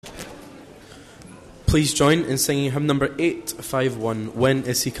Please join in singing hymn number 851, When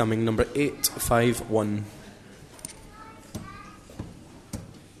Is He Coming? Number 851.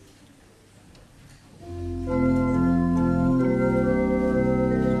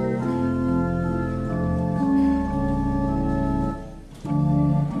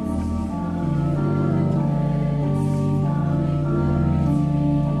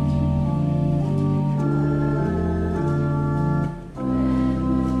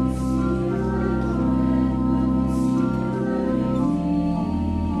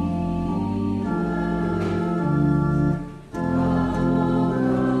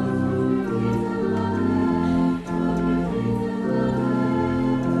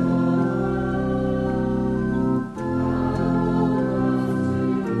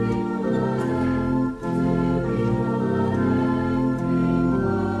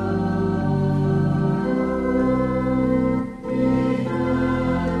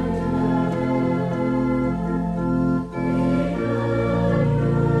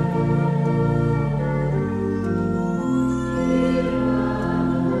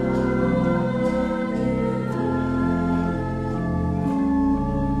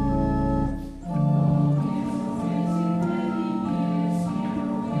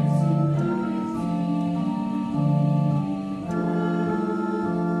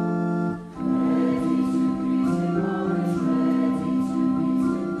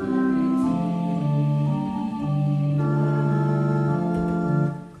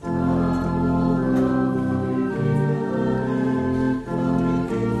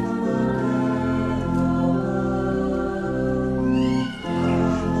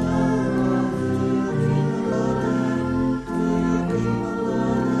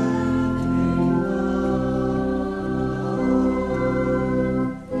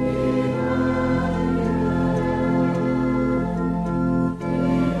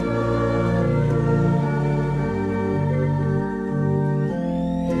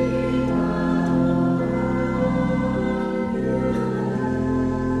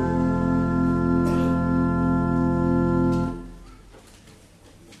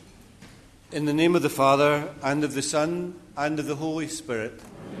 In the name of the Father, and of the Son, and of the Holy Spirit.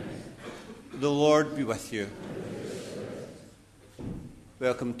 Amen. The Lord be with you.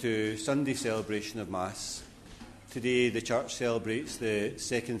 Welcome to Sunday celebration of Mass. Today the Church celebrates the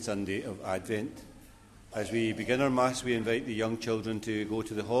second Sunday of Advent. As we begin our Mass, we invite the young children to go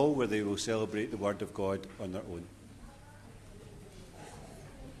to the hall where they will celebrate the Word of God on their own.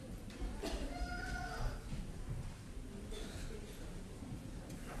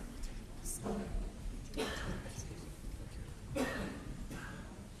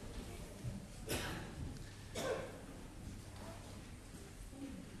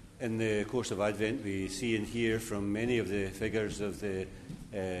 In the course of Advent, we see and hear from many of the figures of the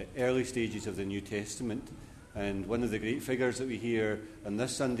early stages of the New Testament. And one of the great figures that we hear on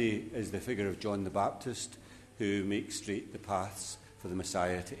this Sunday is the figure of John the Baptist, who makes straight the paths for the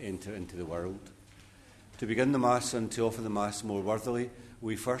Messiah to enter into the world. To begin the Mass and to offer the Mass more worthily,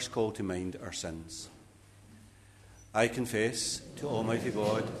 we first call to mind our sins. I confess to Almighty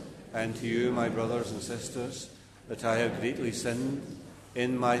God and to you, my brothers and sisters, that I have greatly sinned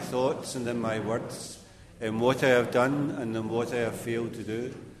in my thoughts and in my words, in what I have done and in what I have failed to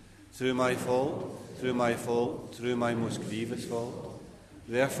do, through my fault, through my most grievous fault.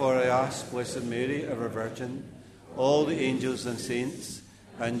 Therefore I ask Blessed Mary, ever Virgin, all the angels and saints,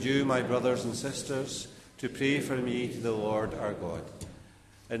 and you, my brothers and sisters, to pray for me to the Lord our God.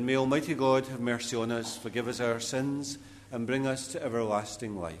 And may Almighty God have mercy on us, forgive us our sins, and bring us to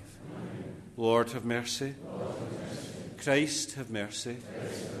everlasting life. Amen. Lord, have mercy. Lord, have mercy. Christ, have mercy.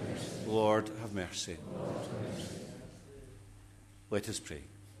 Christ, have mercy. Lord, have mercy. Lord, have mercy. Let us pray.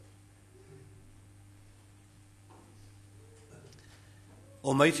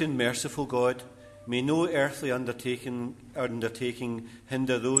 Almighty and merciful God, may no earthly undertaking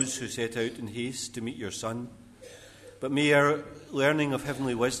hinder those who set out in haste to meet your Son, but may our learning of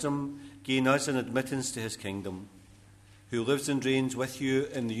heavenly wisdom gain us an admittance to his kingdom, who lives and reigns with you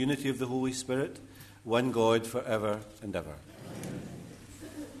in the unity of the Holy Spirit, one God, for ever and ever.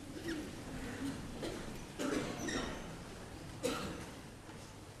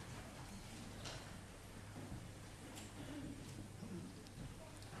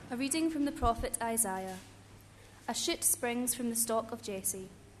 A reading from the prophet Isaiah. A shoot springs from the stalk of Jesse.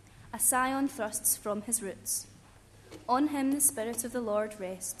 A scion thrusts from his roots. On him the Spirit of the Lord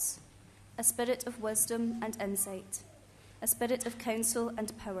rests, a spirit of wisdom and insight, a spirit of counsel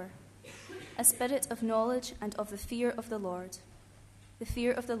and power, a spirit of knowledge and of the fear of the Lord. The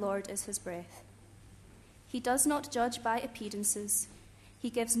fear of the Lord is his breath. He does not judge by appearances. He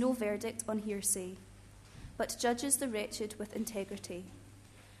gives no verdict on hearsay. but judges the wretched with integrity,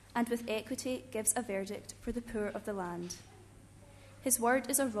 and with equity gives a verdict for the poor of the land. His word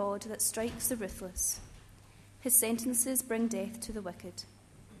is a rod that strikes the ruthless. His sentences bring death to the wicked.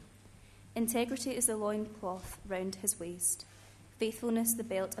 Integrity is the loincloth round his waist, faithfulness the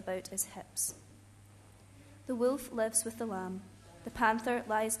belt about his hips. The wolf lives with the lamb, the panther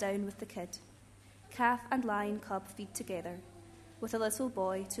lies down with the kid. Calf and lion cub feed together, with a little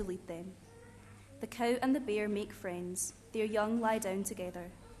boy to lead them. The cow and the bear make friends, their young lie down together.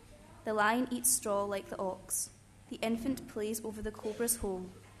 The lion eats straw like the ox, the infant plays over the cobra's hole,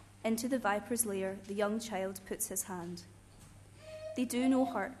 into the viper's lair the young child puts his hand. They do no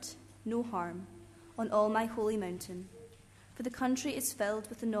hurt, no harm, on all my holy mountain, for the country is filled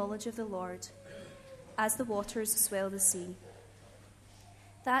with the knowledge of the Lord, as the waters swell the sea.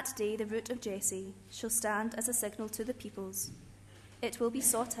 That day the root of Jesse shall stand as a signal to the peoples. It will be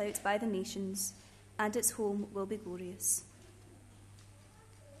sought out by the nations, and its home will be glorious.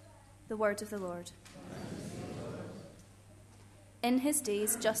 The word of the Lord. In his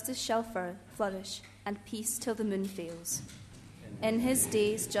days justice shall flourish, and peace till the moon fails. In his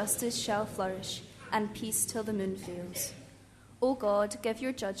days justice shall flourish, and peace till the moon fails. O God, give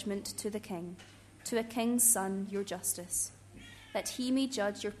your judgment to the king, to a king's son your justice, that he may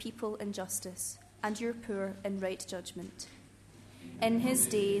judge your people in justice, and your poor in right judgment. In his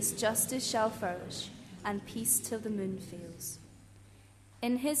days justice shall flourish, and peace till the moon fails.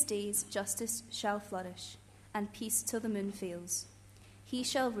 In his days justice shall flourish, and peace till the moon fails. He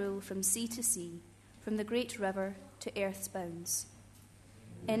shall rule from sea to sea, from the great river to earth's bounds.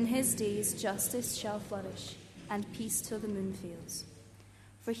 In his days justice shall flourish, and peace till the moon fails.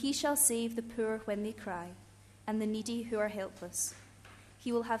 For he shall save the poor when they cry, and the needy who are helpless.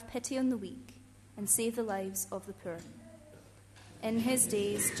 He will have pity on the weak, and save the lives of the poor. In his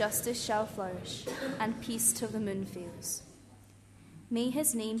days justice shall flourish, and peace till the moon fails. May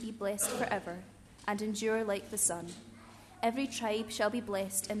his name be blessed forever, and endure like the sun. Every tribe shall be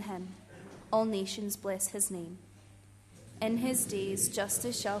blessed in him. All nations bless his name. In his days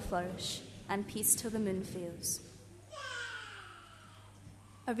justice shall flourish, and peace till the moon fails.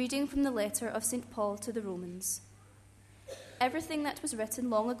 A reading from the letter of St. Paul to the Romans. Everything that was written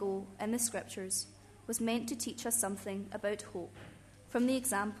long ago in the Scriptures was meant to teach us something about hope, from the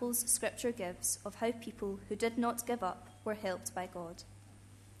examples Scripture gives of how people who did not give up were helped by God.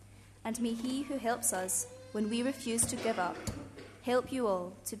 And may he who helps us when we refuse to give up help you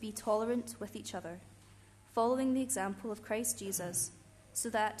all to be tolerant with each other, following the example of Christ Jesus, so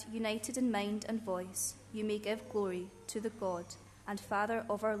that, united in mind and voice, you may give glory to the God and Father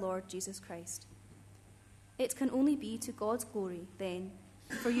of our Lord Jesus Christ. It can only be to God's glory, then,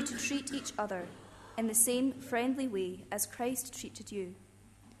 for you to treat each other in the same friendly way as Christ treated you.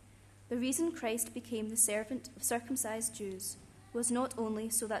 The reason Christ became the servant of circumcised Jews was not only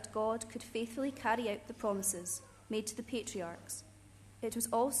so that God could faithfully carry out the promises made to the patriarchs, it was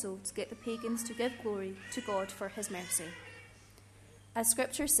also to get the pagans to give glory to God for his mercy. As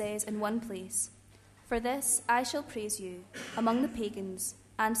Scripture says in one place, "For this I shall praise you among the pagans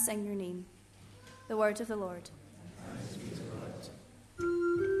and sing your name." The word of the Lord.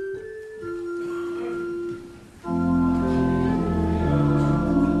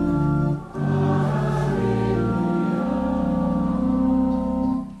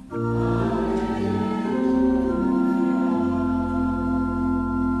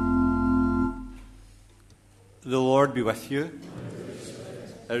 The Lord be with you.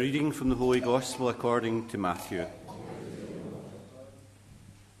 A reading from the Holy Gospel according to Matthew.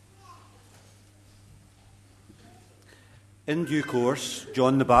 In due course,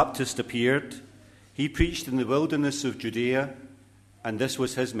 John the Baptist appeared. He preached in the wilderness of Judea, and this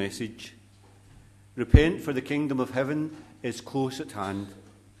was his message: "Repent, for the kingdom of heaven is close at hand."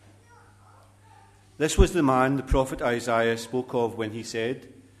 This was the man the prophet Isaiah spoke of when he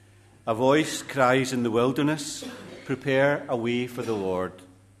said, "A voice cries in the wilderness, prepare a way for the Lord,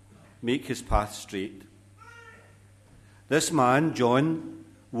 make his path straight." This man, John,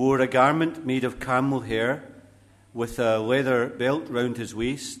 wore a garment made of camel hair with a leather belt round his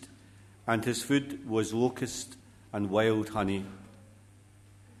waist, and his food was locust and wild honey.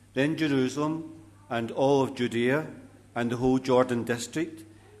 Then Jerusalem and all of Judea and the whole Jordan district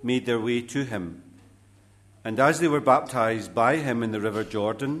made their way to him. And as they were baptized by him in the river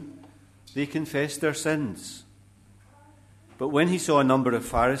Jordan, they confessed their sins. But when he saw a number of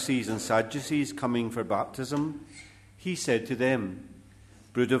Pharisees and Sadducees coming for baptism, he said to them,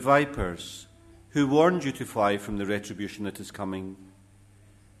 "Brood of vipers, who warned you to fly from the retribution that is coming?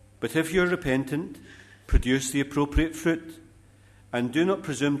 But if you are repentant, produce the appropriate fruit, and do not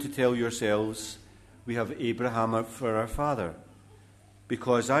presume to tell yourselves, we have Abraham for our father.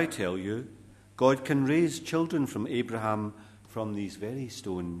 Because I tell you, God can raise children from Abraham from these very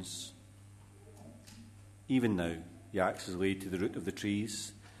stones. Even now, the axe is laid to the root of the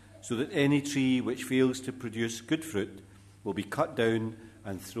trees, so that any tree which fails to produce good fruit will be cut down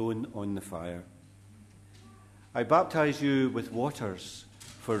and thrown on the fire. I baptize you with waters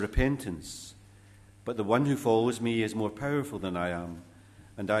for repentance, but the one who follows me is more powerful than I am,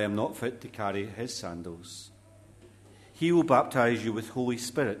 and I am not fit to carry his sandals. He will baptize you with Holy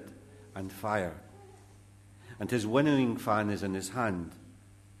Spirit and fire, and his winnowing fan is in his hand.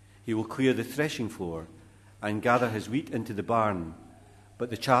 He will clear the threshing floor and gather his wheat into the barn, but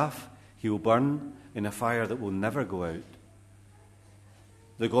the chaff he will burn in a fire that will never go out.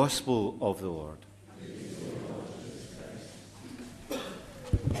 The Gospel of the Lord.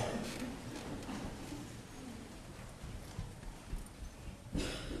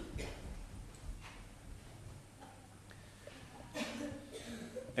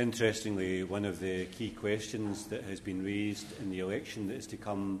 Interestingly, one of the key questions that has been raised in the election that is to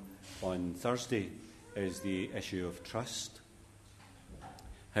come on Thursday is the issue of trust.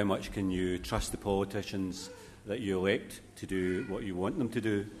 How much can you trust the politicians that you elect to do what you want them to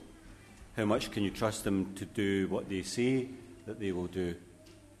do? How much can you trust them to do what they say that they will do?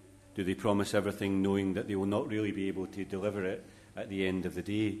 Do they promise everything knowing that they will not really be able to deliver it at the end of the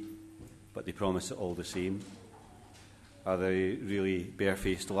day, but they promise it all the same? Are they really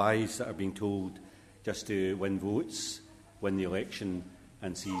barefaced lies that are being told just to win votes, win the election,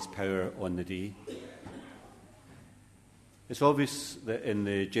 and seize power on the day? It's obvious that in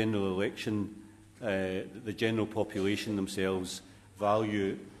the general election, the general population themselves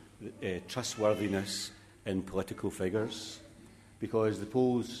value trustworthiness in political figures, because the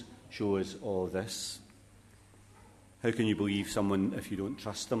polls show us all this. How can you believe someone if you don't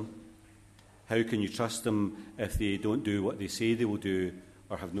trust them? How can you trust them if they don't do what they say they will do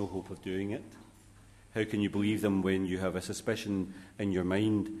or have no hope of doing it? How can you believe them when you have a suspicion in your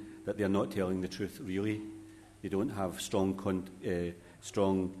mind that they are not telling the truth really? They don't have strong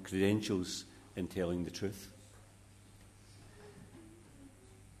credentials in telling the truth.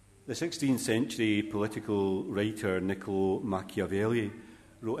 The 16th century political writer Niccolo Machiavelli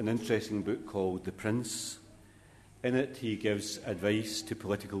wrote an interesting book called The Prince. In it, he gives advice to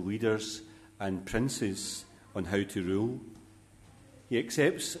political leaders and princes on how to rule. He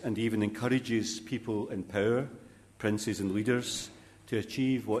accepts and even encourages people in power, princes and leaders, to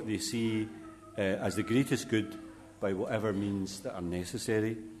achieve what they see as the greatest good by whatever means that are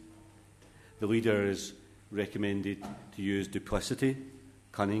necessary. The leader is recommended to use duplicity,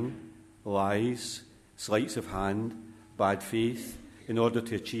 cunning, lies, sleights of hand, bad faith, in order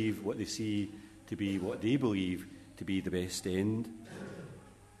to achieve what they see to be what they believe to be the best end.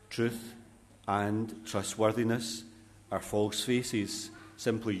 Truth and trustworthiness are false faces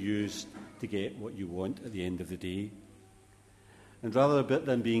simply used to get what you want at the end of the day. And rather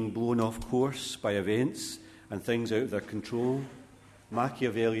than being blown off course by events and things out of their control,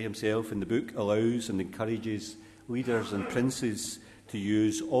 Machiavelli himself in the book allows and encourages leaders and princes to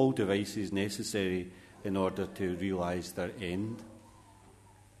use all devices necessary in order to realise their end.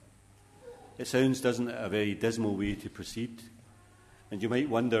 It sounds, doesn't it, a very dismal way to proceed? And you might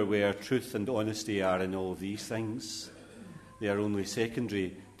wonder where truth and honesty are in all of these things. They are only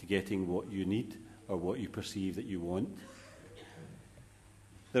secondary to getting what you need or what you perceive that you want.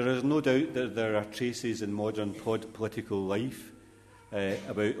 There is no doubt that there are traces in modern political life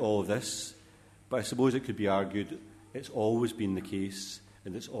about all of this, but I suppose it could be argued it's always been the case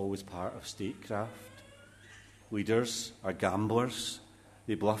and it's always part of statecraft. Leaders are gamblers.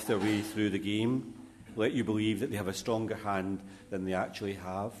 They bluff their way through the game, let you believe that they have a stronger hand than they actually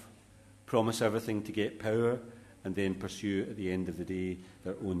have, promise everything to get power, and then pursue at the end of the day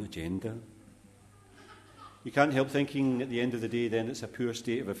their own agenda. You can't help thinking at the end of the day then it's a poor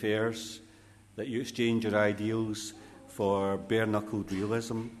state of affairs that you exchange your ideals for bare-knuckled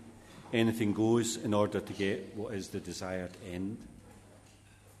realism. Anything goes in order to get what is the desired end.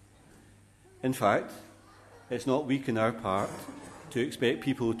 In fact, it's not weak on our part to expect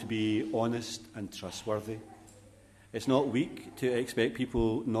people to be honest and trustworthy. It's not weak to expect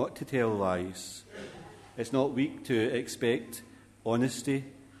people not to tell lies. It's not weak to expect honesty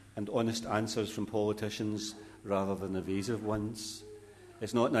and honest answers from politicians rather than evasive ones.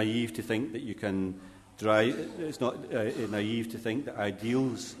 It's not naive to think that you can drive. It's not naive to think that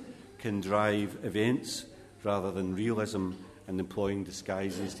ideals can drive events rather than realism and employing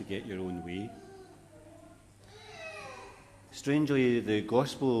disguises to get your own way. Strangely, the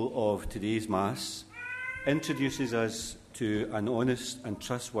Gospel of today's Mass introduces us to an honest and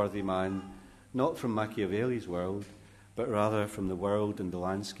trustworthy man not from Machiavelli's world, but rather from the world and the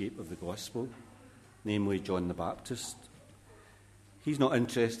landscape of the gospel, namely John the Baptist. He's not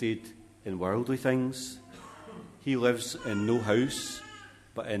interested in worldly things. He lives in no house,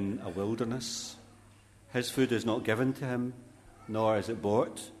 but in a wilderness. His food is not given to him, nor is it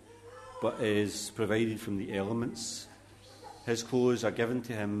bought, but is provided from the elements. His clothes are given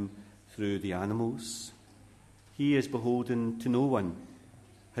to him through the animals. He is beholden to no one.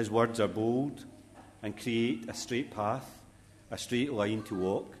 His words are bold and create a straight path, a straight line to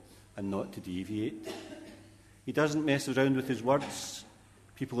walk and not to deviate. He doesn't mess around with his words.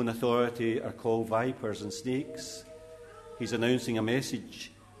 People in authority are called vipers and snakes. He's announcing a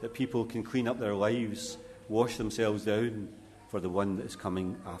message that people can clean up their lives, wash themselves down for the one that is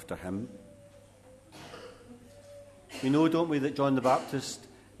coming after him. We know, don't we, that John the Baptist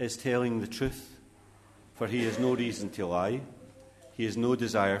is telling the truth, for he has no reason to lie. He has no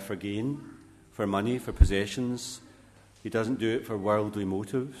desire for gain, for money, for possessions. He doesn't do it for worldly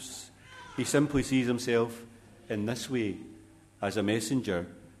motives. He simply sees himself in this way, as a messenger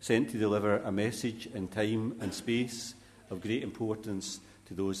sent to deliver a message in time and space of great importance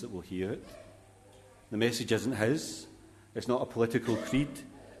to those that will hear it. The message isn't his. It's not a political creed.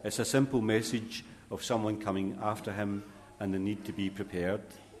 It's a simple message of someone coming after him and the need to be prepared.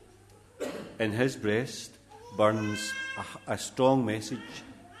 In his breast burns a strong message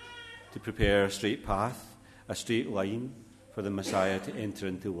to prepare a straight path, a straight line for the Messiah to enter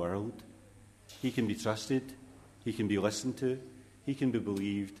into the world. He can be trusted, he can be listened to, he can be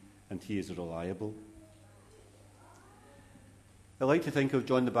believed, and he is reliable. I like to think of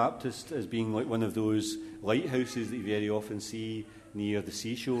John the Baptist as being like one of those lighthouses that you very often see near the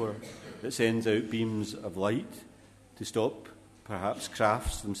seashore that sends out beams of light to stop perhaps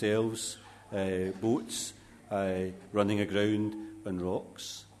crafts themselves, boats running aground on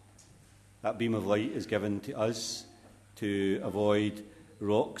rocks. That beam of light is given to us to avoid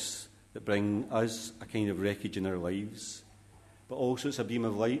rocks that bring us a kind of wreckage in our lives. But also it's a beam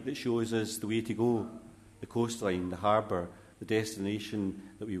of light that shows us the way to go, the coastline, the harbour, the destination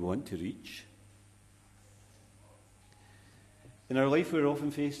that we want to reach. In our life we're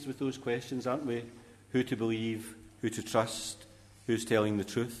often faced with those questions, aren't we? Who to believe, who to trust, who's telling the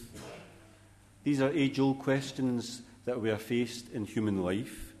truth. These are age-old questions that we are faced in human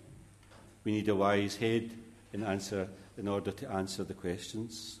life. We need a wise head in order to answer the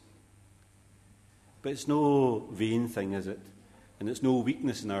questions. But it's no vain thing, is it? And it's no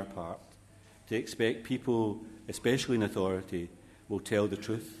weakness on our part to expect people, especially in authority, will tell the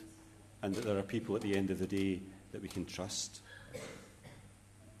truth, and that there are people at the end of the day that we can trust.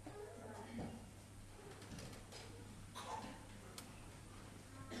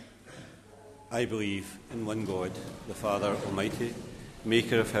 I believe in one God, the Father Almighty,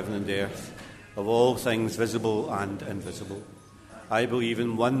 maker of heaven and earth, of all things visible and invisible. I believe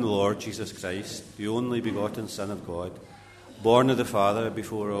in one Lord Jesus Christ, the only begotten Son of God, born of the Father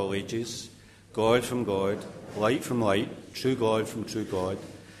before all ages, God from God, light from light, true God from true God,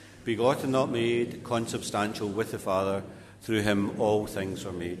 begotten, not made, consubstantial with the Father, through him all things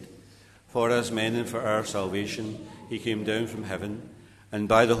were made. For us men and for our salvation, he came down from heaven, and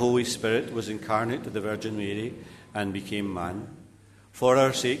by the Holy Spirit was incarnate of the Virgin Mary, and became man. For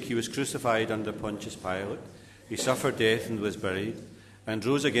our sake he was crucified under Pontius Pilate. He suffered death and was buried, and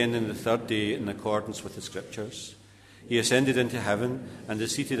rose again on the third day in accordance with the Scriptures. He ascended into heaven, and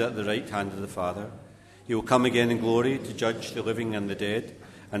is seated at the right hand of the Father. He will come again in glory to judge the living and the dead,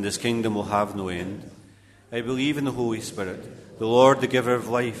 and his kingdom will have no end. I believe in the Holy Spirit, the Lord, the giver of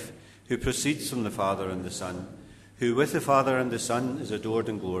life, who proceeds from the Father and the Son, who with the Father and the Son is adored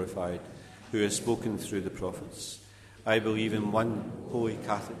and glorified, who has spoken through the prophets. I believe in one holy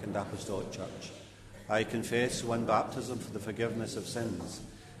Catholic and Apostolic Church. I confess one baptism for the forgiveness of sins,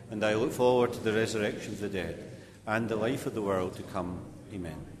 and I look forward to the resurrection of the dead and the life of the world to come.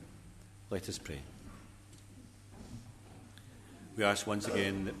 Amen. Let us pray. We ask once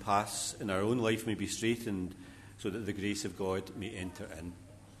again that paths in our own life may be straightened so that the grace of God may enter in.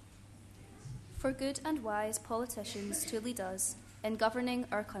 For good and wise politicians to lead us in governing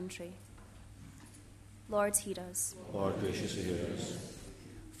our country. Lord, hear us. Lord, graciously hear us.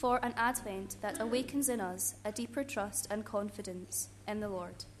 For an Advent that awakens in us a deeper trust and confidence in the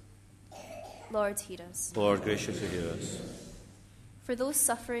Lord. Lord, hear us. Lord, graciously hear us. For those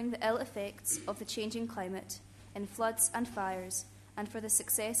suffering the ill effects of the changing climate in floods and fires, and for the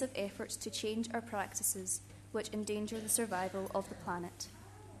successive efforts to change our practices which endanger the survival of the planet.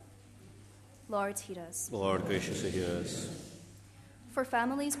 Lord, hear us. Lord, graciously hear us. For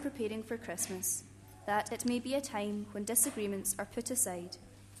families preparing for Christmas, that it may be a time when disagreements are put aside,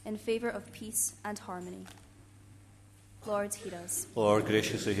 in favour of peace and harmony. Lord, hear us. Lord,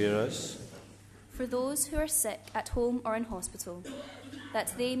 graciously hear us. For those who are sick at home or in hospital,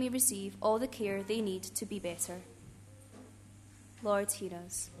 that they may receive all the care they need to be better. Lord, hear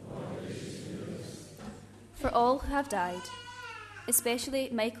us. For all who have died, especially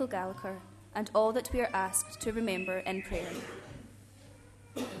Michael Gallagher, and all that we are asked to remember in prayer.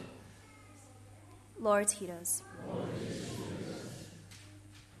 Lord, hear us.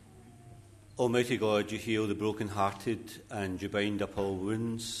 Almighty God, you heal the broken-hearted and you bind up all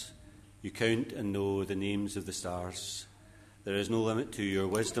wounds. You count and know the names of the stars. There is no limit to your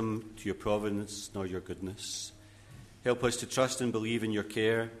wisdom, to your providence, nor your goodness. Help us to trust and believe in your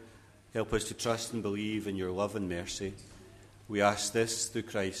care. Help us to trust and believe in your love and mercy. We ask this through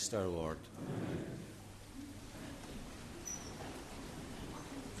Christ our Lord.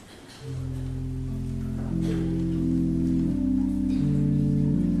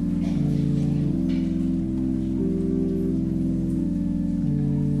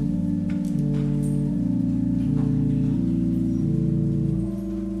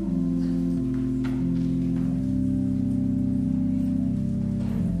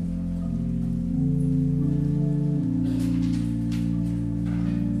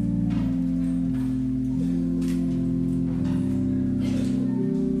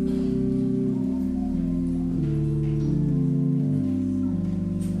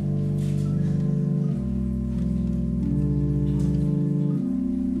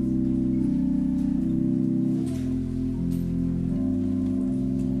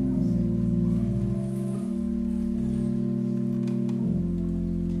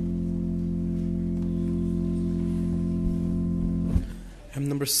 Hymn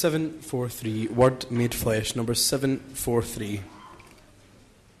number 743, Word Made Flesh, number 743.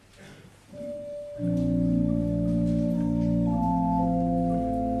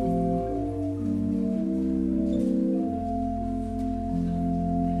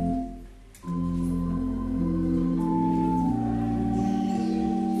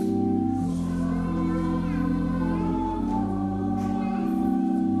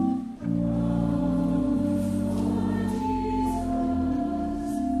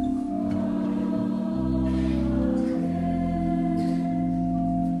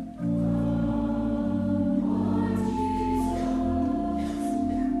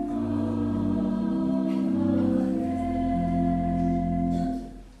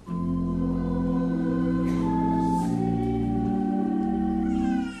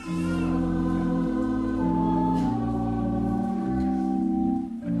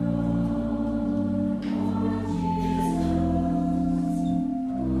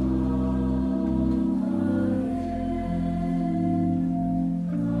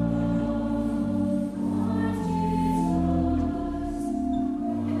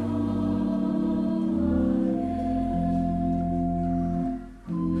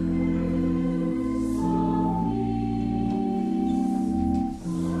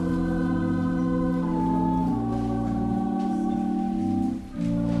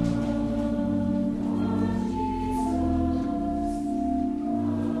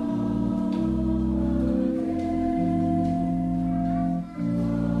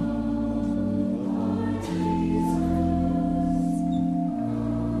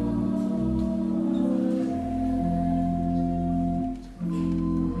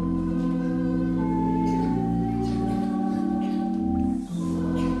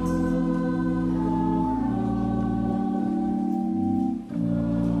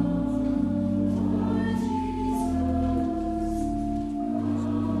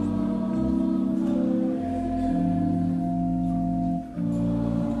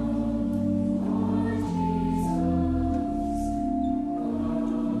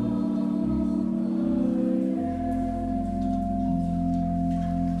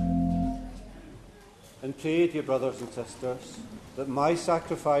 And pray, dear brothers and sisters, that my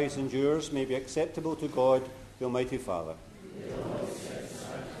sacrifice and yours may be acceptable to God, the Almighty Father.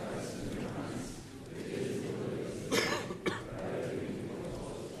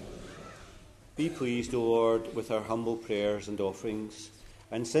 Be pleased, O Lord, with our humble prayers and offerings,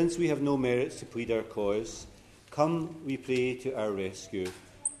 and since we have no merits to plead our cause, come, we pray, to our rescue,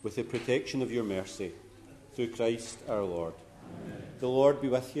 with the protection of your mercy, through Christ our Lord. Amen. The Lord be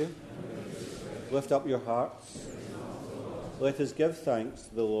with you. Lift up your hearts. Let us give thanks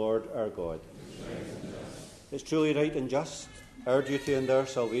to the Lord our God. It's truly right and just, our duty and our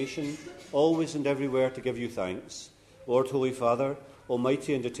salvation, always and everywhere to give you thanks, Lord, Holy Father,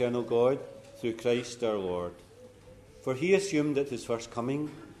 Almighty and eternal God, through Christ our Lord. For he assumed at his first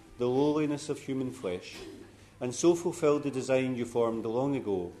coming the lowliness of human flesh, and so fulfilled the design you formed long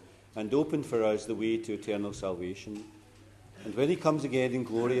ago, and opened for us the way to eternal salvation. And when he comes again in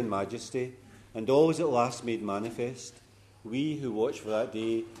glory and majesty, and all is at last made manifest, we who watch for that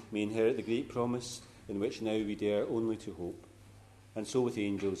day may inherit the great promise in which now we dare only to hope. And so with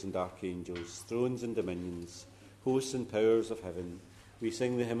angels and archangels, thrones and dominions, hosts and powers of heaven, we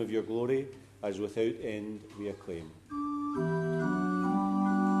sing the hymn of your glory, as without end we acclaim.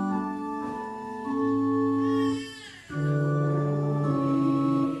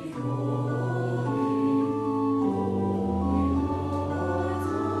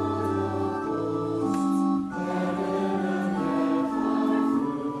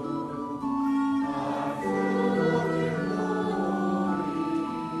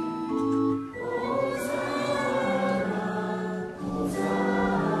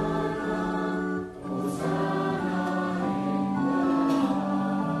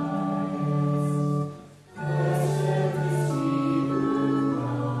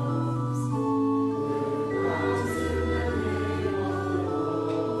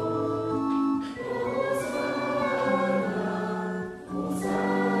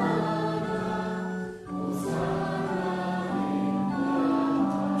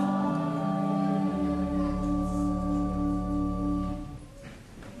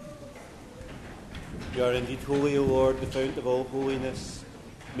 You are indeed holy, O Lord, the fount of all holiness.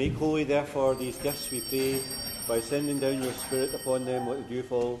 Make holy, therefore, these gifts, we pray, by sending down your Spirit upon them like the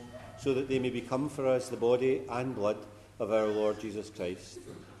dewfall, so that they may become for us the body and blood of our Lord Jesus Christ.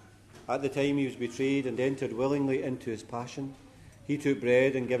 At the time he was betrayed and entered willingly into his passion, he took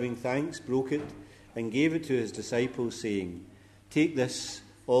bread and, giving thanks, broke it and gave it to his disciples, saying, "Take this,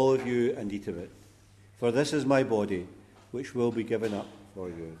 all of you, and eat of it, for this is my body, which will be given up for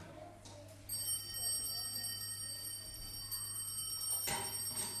you."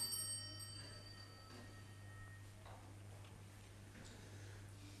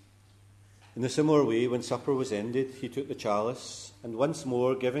 In a similar way, when supper was ended, he took the chalice, and once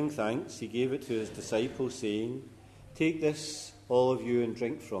more, giving thanks, he gave it to his disciples, saying, "Take this, all of you, and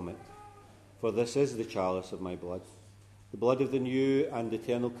drink from it, for this is the chalice of my blood, the blood of the new and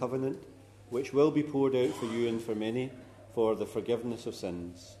eternal covenant, which will be poured out for you and for many for the forgiveness of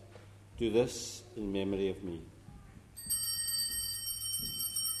sins. Do this in memory of me."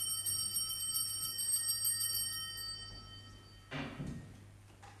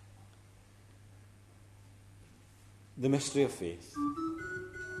 The mystery of faith.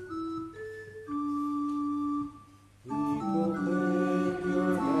 We proclaim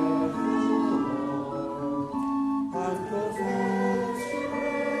your death, Lord, and profess your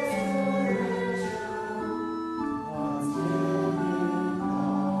resurrection until you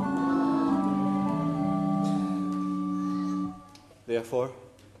come again. Therefore,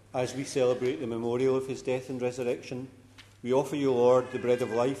 as we celebrate the memorial of his death and resurrection, we offer you, Lord, the bread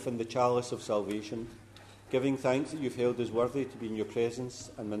of life and the chalice of salvation, giving thanks that you've held us worthy to be in your presence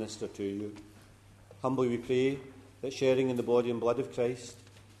and minister to you. Humbly we pray that, sharing in the body and blood of Christ,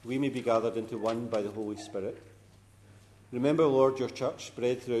 we may be gathered into one by the Holy Spirit. Remember, Lord, your church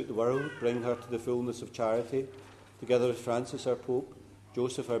spread throughout the world. Bring her to the fullness of charity, together with Francis our Pope,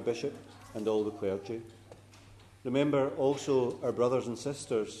 Joseph our Bishop, and all the clergy. Remember also our brothers and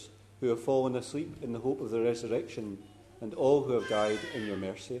sisters who have fallen asleep in the hope of the resurrection, and all who have died in your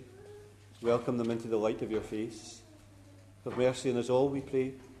mercy. Welcome them into the light of your face. Have mercy on us all, we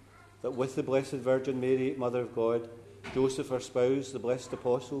pray, that with the Blessed Virgin Mary, Mother of God, Joseph our spouse, the blessed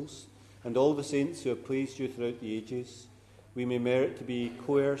apostles, and all the saints who have praised you throughout the ages, we may merit to be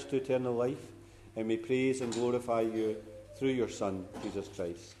co-heirs to eternal life, and may praise and glorify you through your Son, Jesus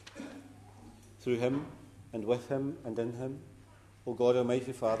Christ. Through him, and with him, and in him, O God,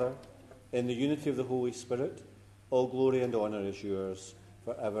 Almighty Father, in the unity of the Holy Spirit, all glory and honour is yours,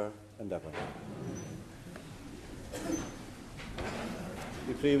 for ever and ever.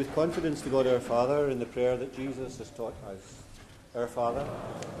 We pray with confidence to God our Father in the prayer that Jesus has taught us. Our Father,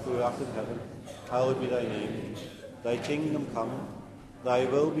 who art in heaven, hallowed be thy name. Thy kingdom come, thy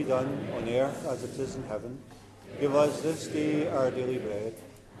will be done on earth as it is in heaven. Give us this day our daily bread,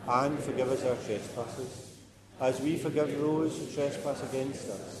 and forgive us our trespasses, as we forgive those who trespass against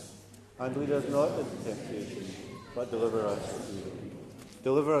us. And lead us not into temptation, but deliver us from evil.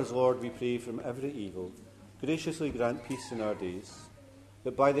 Deliver us, Lord, we pray, from every evil. Graciously grant peace in our days,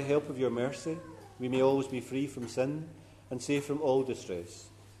 that by the help of your mercy we may always be free from sin and safe from all distress,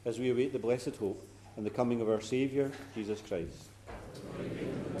 as we await the blessed hope and the coming of our Saviour, Jesus Christ.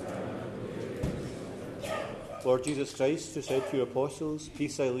 Lord Jesus Christ, who said to your apostles,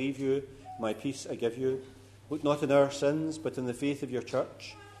 "Peace I leave you, my peace I give you," look not on our sins, but in the faith of your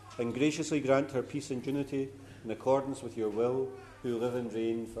church, and graciously grant her peace and unity, in accordance with your will, who live and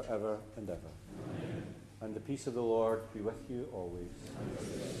reign for ever and ever. Amen. And the peace of the Lord be with you always.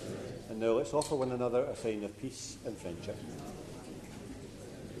 And now let's offer one another a sign of peace and friendship.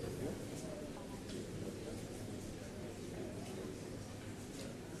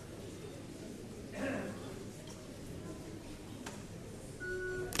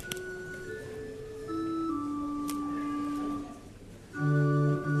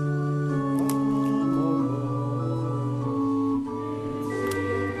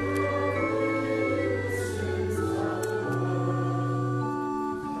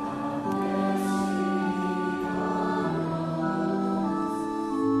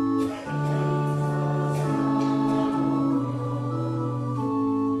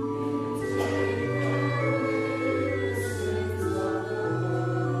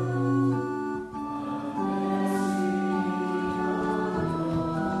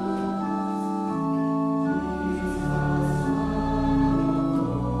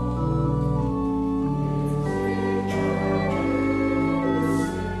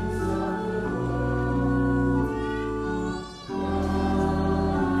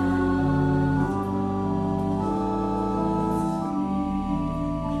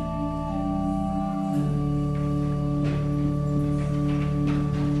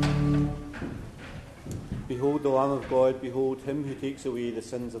 Behold the Lamb of God, behold him who takes away the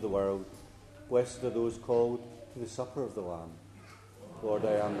sins of the world. Blessed are those called to the supper of the Lamb. Lord,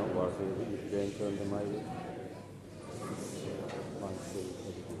 I am not worthy that you should enter into my roof. My soul.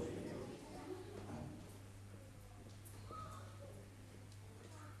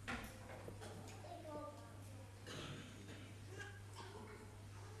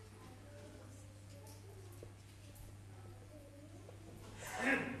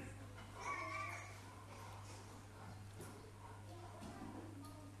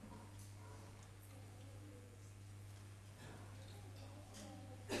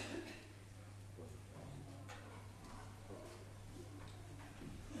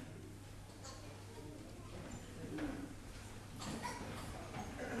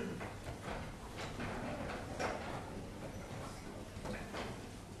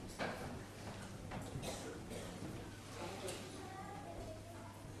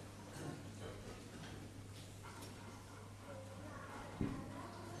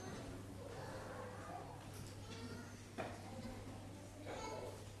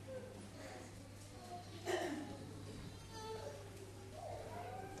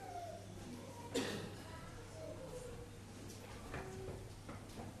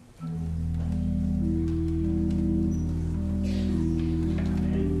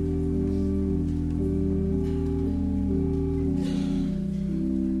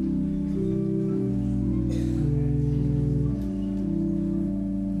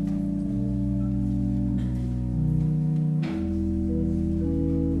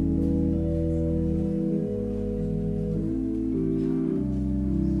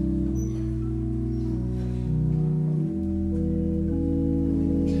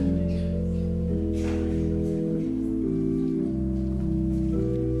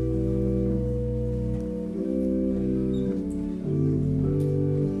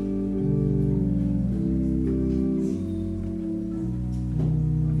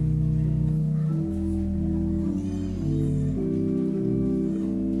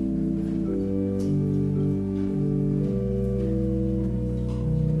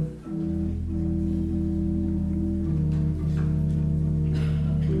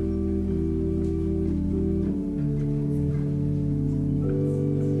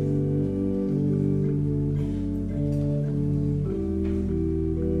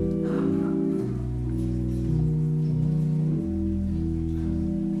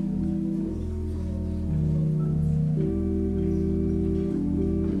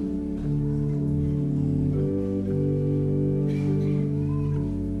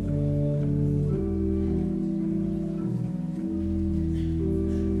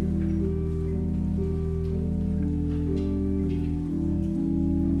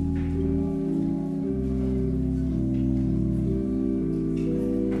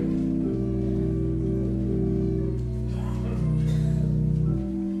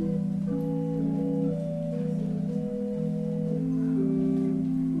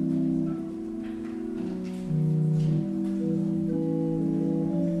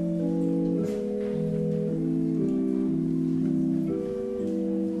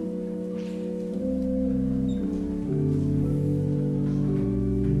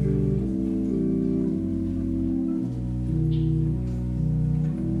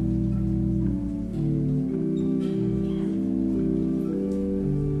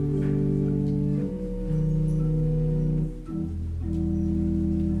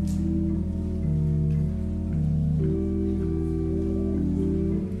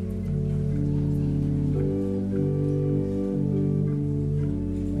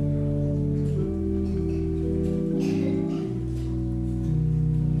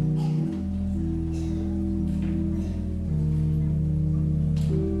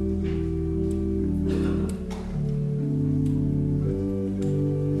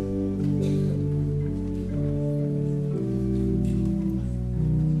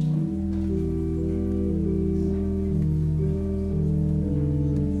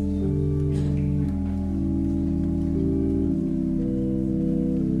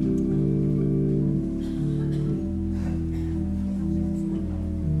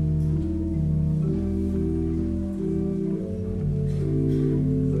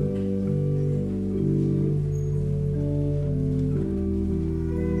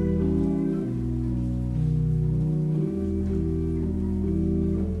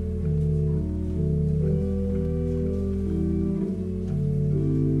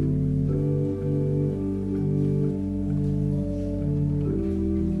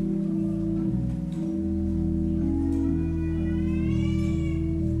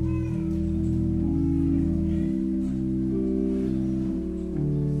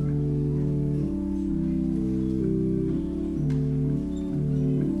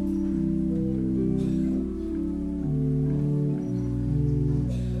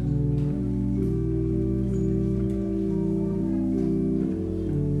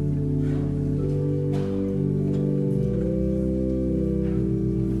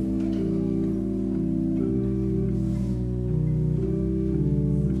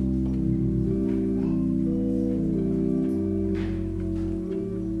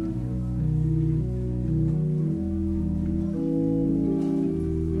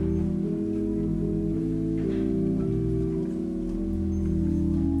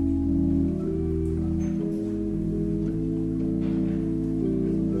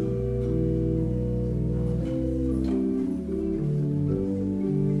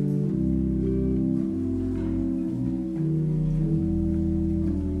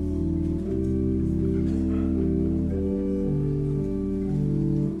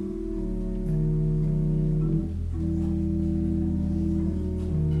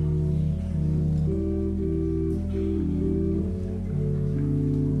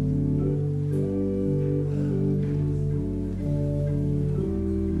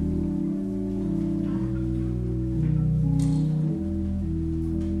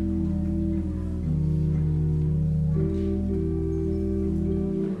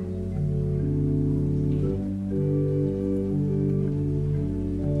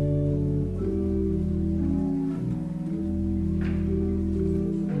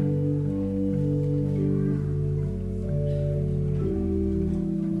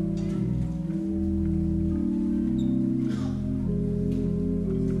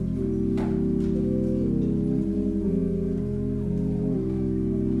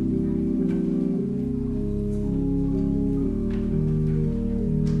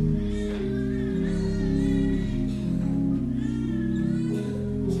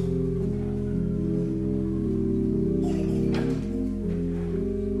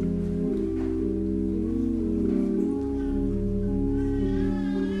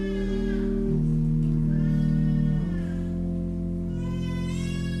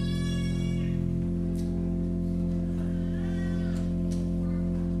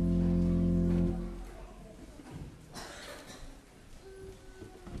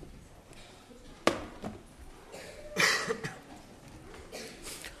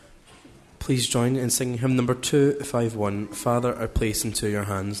 Please join in singing hymn number 251, Father, I place into your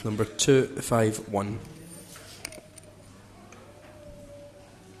hands, number 251.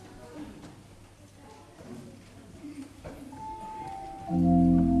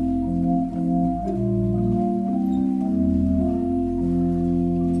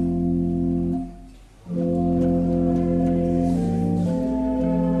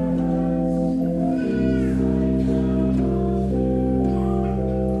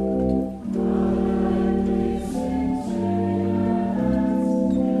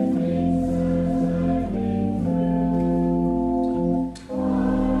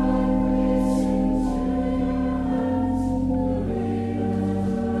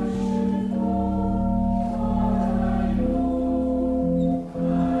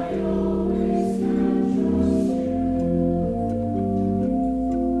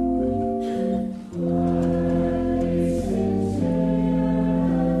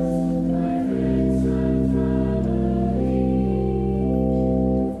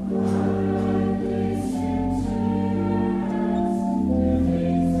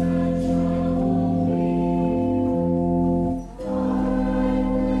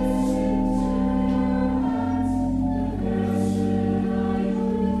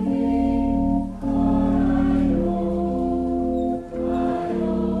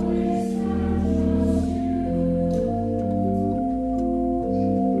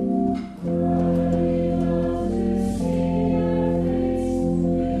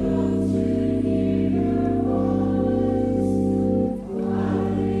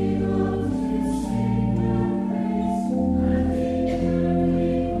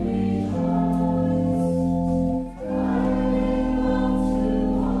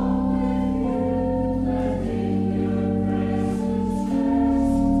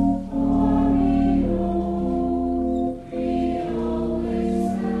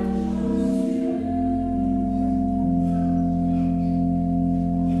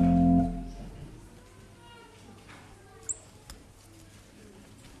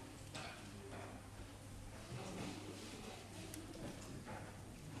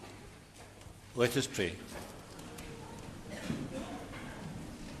 Let us pray.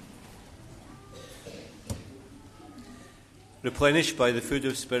 Replenished by the food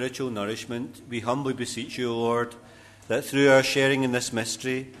of spiritual nourishment, we humbly beseech you, Lord, that through our sharing in this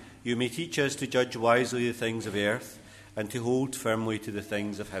mystery, you may teach us to judge wisely the things of earth and to hold firmly to the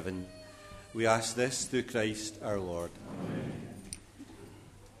things of heaven. We ask this through Christ our Lord. Amen.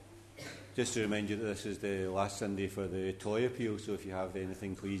 Just to remind you that this is the last Sunday for the toy appeal, so if you have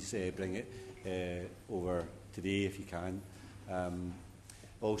anything, please bring it over today if you can.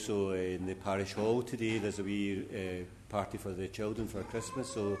 Also in the parish hall today there's a wee party for the children for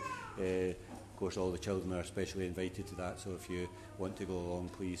Christmas, so of course all the children are especially invited to that, so if you want to go along,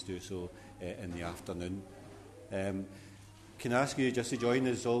 please do so in the afternoon. Can I ask you just to join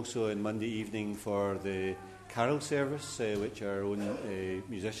us also on Monday evening for the carol service, which our own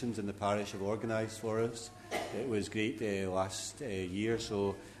musicians in the parish have organised for us. It was great last year,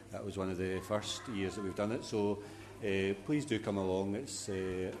 so that was one of the first years that we've done it, so please do come along. It's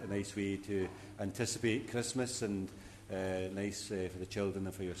a nice way to anticipate Christmas, and nice for the children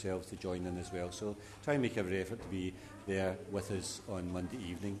and for yourselves to join in as well. So try and make every effort to be there with us on Monday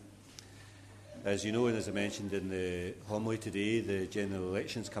evening. As you know, and as I mentioned in the homily today, the general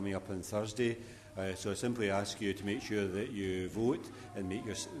election's coming up on Thursday, so I simply ask you to make sure that you vote and make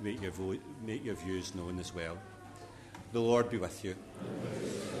your views known as well. The Lord be with you.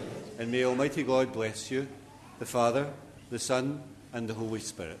 And may Almighty God bless you, the Father, the Son, and the Holy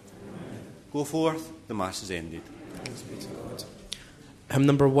Spirit. Go forth, the Mass is ended. Thanks be to God. Hymn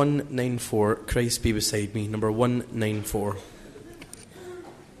number 194, Christ be beside me, number 194.